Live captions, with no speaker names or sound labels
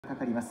か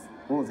かります。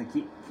大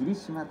関霧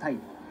島対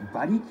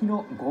馬力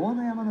の豪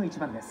ノ山の一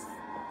番です。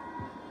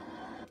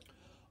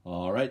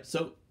 All right,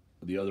 so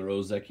the other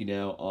Ozeki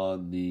now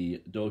on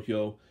the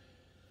dohyo.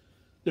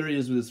 There he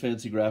is with his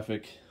fancy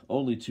graphic.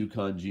 Only 2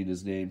 kanji in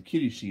his name,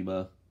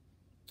 Kirishima.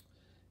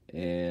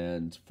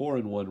 And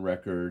 4-1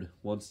 record.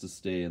 Wants to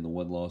stay in the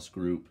 1-loss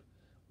group.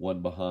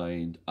 1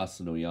 behind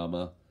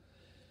Asanoyama.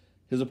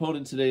 His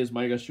opponent today is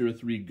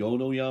M3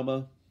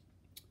 Gonoyama.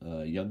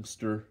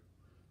 Youngster.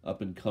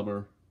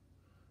 Up-and-comer.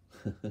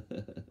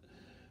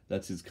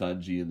 That's his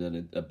kanji. And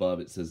then above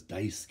it says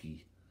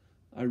Daisuki.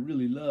 I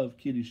really love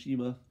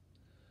Kirishima.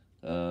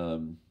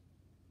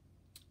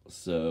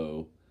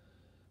 So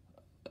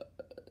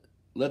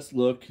let's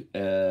look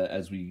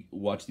as we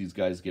watch these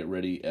guys get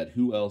ready at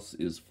who else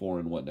is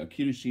 4-1. Now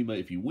Kirishima,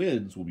 if he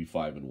wins, will be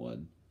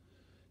 5-1.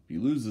 If he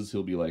loses,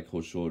 he'll be like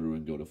Hoshoru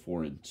and go to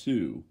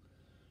 4-2.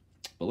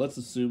 But let's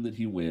assume that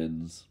he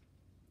wins.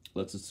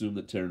 Let's assume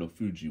that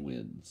Terunofuji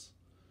wins.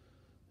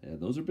 And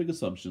those are big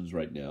assumptions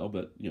right now,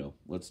 but you know,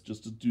 let's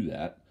just do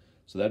that.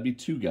 So that'd be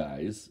 2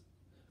 guys.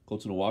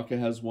 Kotonowaka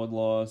has 1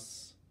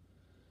 loss.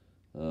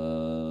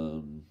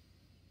 Who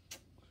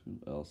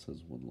else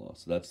has 1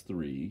 loss? So that's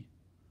 3.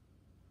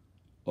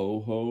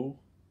 Oho,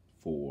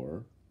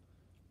 4.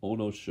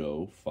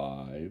 Onosho,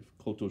 5.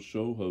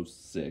 Kotoshoho,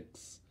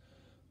 6.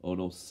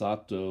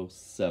 Onosato,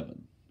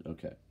 7.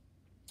 Okay.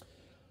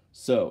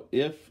 So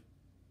if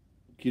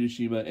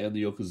Kirishima and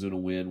the Yokozuna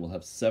win, we'll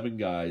have 7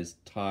 guys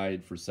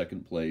tied for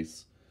 2nd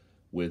place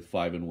with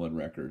 5-1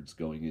 records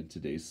going into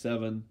day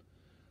 7.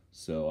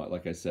 So,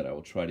 like I said, I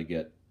will try to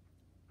get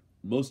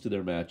most of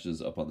their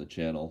matches up on the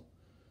channel.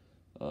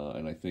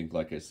 And I think,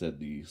 like I said,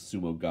 the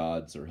sumo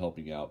gods are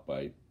helping out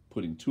by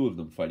putting 2 of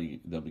them fighting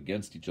them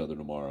against each other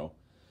tomorrow.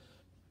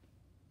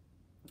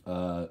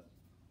 And,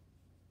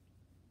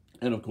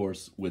 of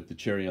course, with the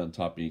cherry on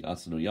top being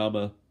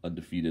Asanoyama,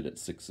 undefeated at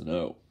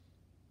 6-0.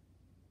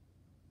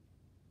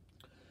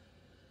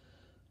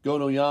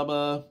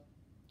 Gonoyama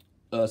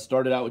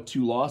started out with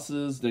 2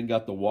 losses, then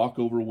got the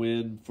walkover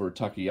win for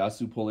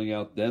Takayasu pulling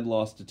out, then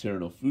lost to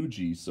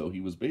Terunofuji, so he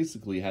was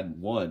basically hadn't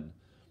won,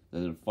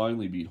 and then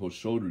finally beat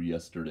Hoshoru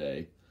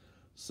yesterday.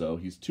 So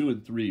he's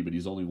 2-3, but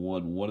he's only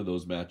won 1 of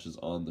those matches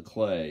on the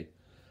clay.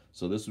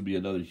 So this would be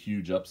another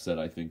huge upset,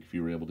 I think, if he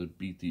were able to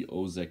beat the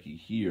Ozeki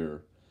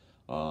here,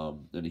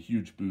 and a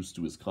huge boost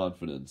to his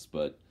confidence.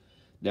 But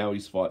now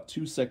he's fought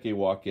 2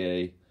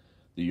 Sekewake,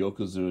 the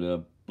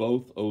Yokozuna,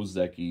 both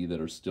Ozeki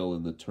that are still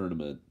in the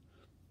tournament.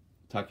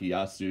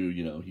 Takayasu,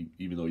 you know,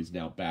 even though he's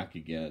now back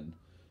again,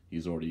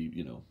 he's already,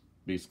 you know,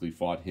 basically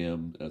fought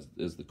him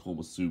as the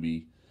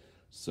Komusubi.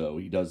 So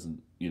he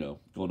doesn't, you know,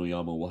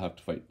 Gonoyama will have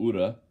to fight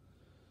Ura.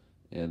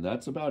 And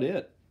that's about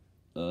it.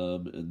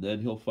 And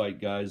then he'll fight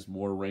guys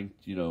more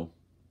ranked, you know,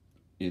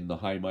 in the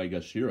high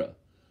Maegashira.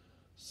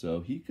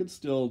 So he could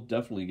still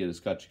definitely get his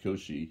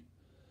Kachikoshi.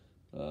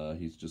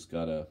 He's just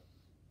got to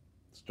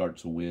start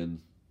to win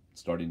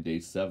starting day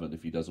 7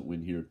 if he doesn't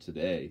win here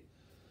today.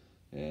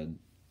 And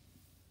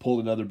pull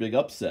another big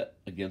upset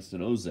against an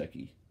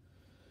Ozeki.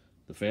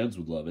 The fans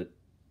would love it.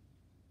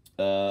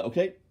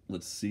 Okay,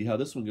 let's see how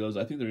this one goes.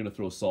 I think they're going to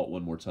throw salt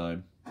one more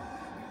time.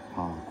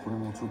 これ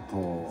もちょっ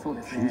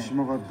と霧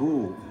島がど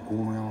う豪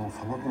ノ山を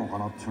さばくのか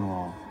なっていう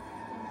のは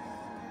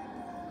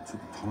ちょっ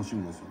と楽し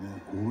みですよ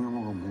ね。豪ノ山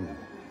がもう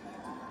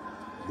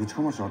ぶち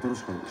かまし当てる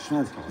しかしな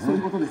いですからね。そうい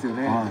うことですよ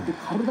ね。はい、で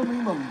体も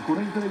今ご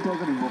覧いただいて分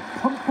かるようにもう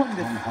パンパン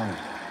です。はい、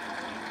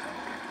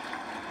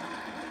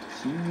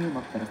新入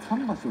幕から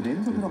3場所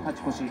連続の勝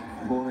ち越し、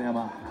豪ノ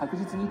山確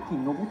実に一気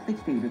に上って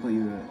きているとい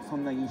うそ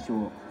んな印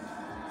象。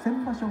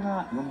先場所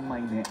が4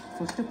枚目、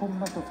そして今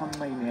場所3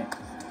枚目。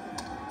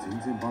全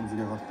然番付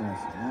上がってないで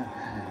すよね。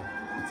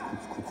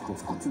コ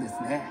ツコツで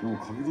すね。でも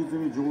確実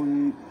に上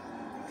位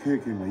経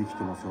験が生き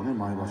てますよね。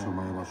毎場所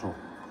毎場所。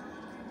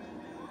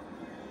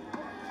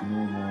昨日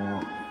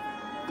も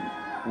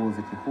大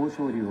関豊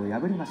昇龍を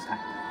破りました。さ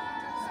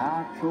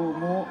あ今日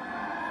も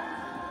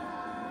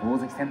大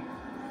関戦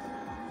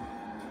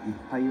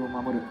1敗を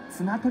守る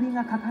綱取り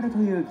がかかると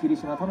いう霧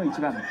島との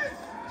一番。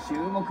注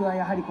目は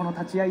やはりこの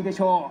立ち合いで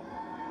しょう。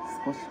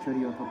少し距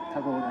離を取っ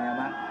た豪ノ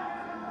山。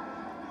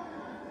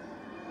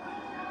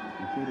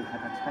受ける形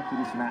か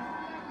霧島。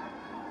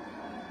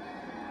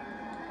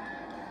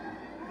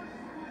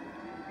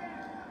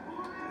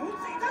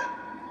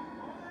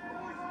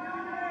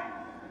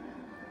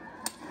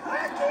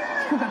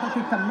低く当たって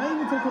いった前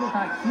口を取れた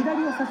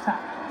左を差した。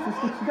そ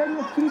して左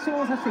を霧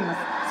島を差しています。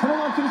その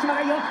まま霧島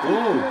が寄って寄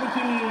り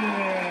切り。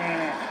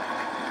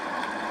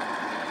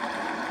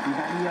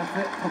左四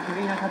つ得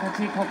意な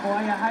形。ここ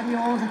はやはり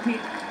大関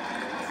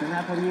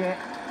綱取りへ。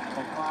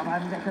ここは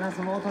盤石な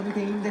相撲と見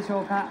ていいんでしょ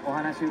うか。お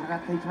話伺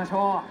っていきまし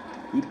ょ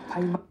う。いっぱ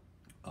い。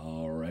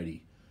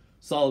 Alrighty.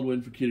 Solid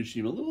win for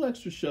Kirishima. A little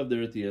extra shove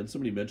there at the end.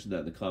 Somebody mentioned that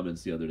in the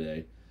comments the other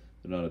day.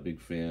 They're not a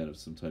big fan of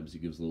sometimes he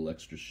gives a little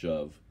extra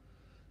shove.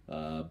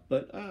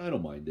 But I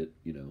don't mind it.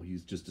 You know,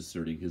 he's just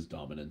asserting his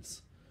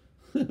dominance.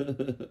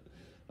 The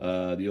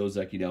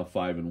Ozeki now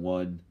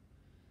 5-1.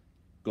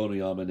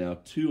 Gonoyama now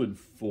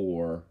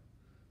 2-4.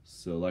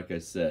 So, like I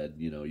said,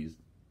 you know, he's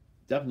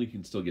definitely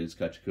can still get his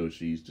Kachikoshi.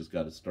 He's just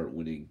got to start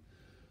winning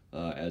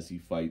as he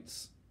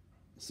fights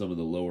some of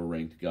the lower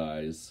ranked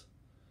guys.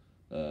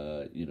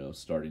 You know,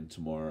 starting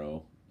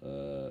tomorrow.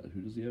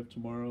 Who does he have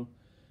tomorrow?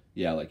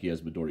 Yeah, like he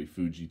has Midori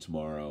Fuji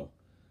tomorrow.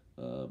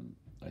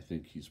 I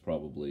think he's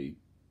probably,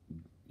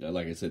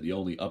 like I said, the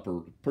only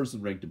upper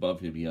person ranked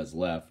above him he has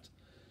left.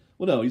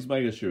 Well, no, he's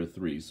Maegashira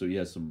 3, so he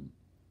has some,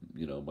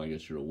 you know,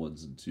 Maegashira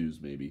 1s and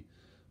 2s maybe,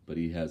 but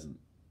he hasn't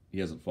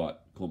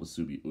fought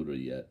Komusubi Ura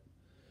yet.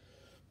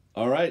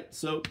 All right,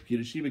 so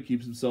Kirishima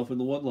keeps himself in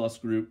the one-loss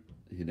group.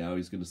 And now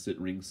he's going to sit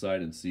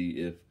ringside and see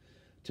if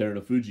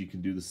Terunofuji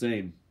can do the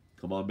same.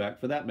 Come on back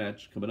for that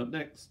match coming up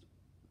next.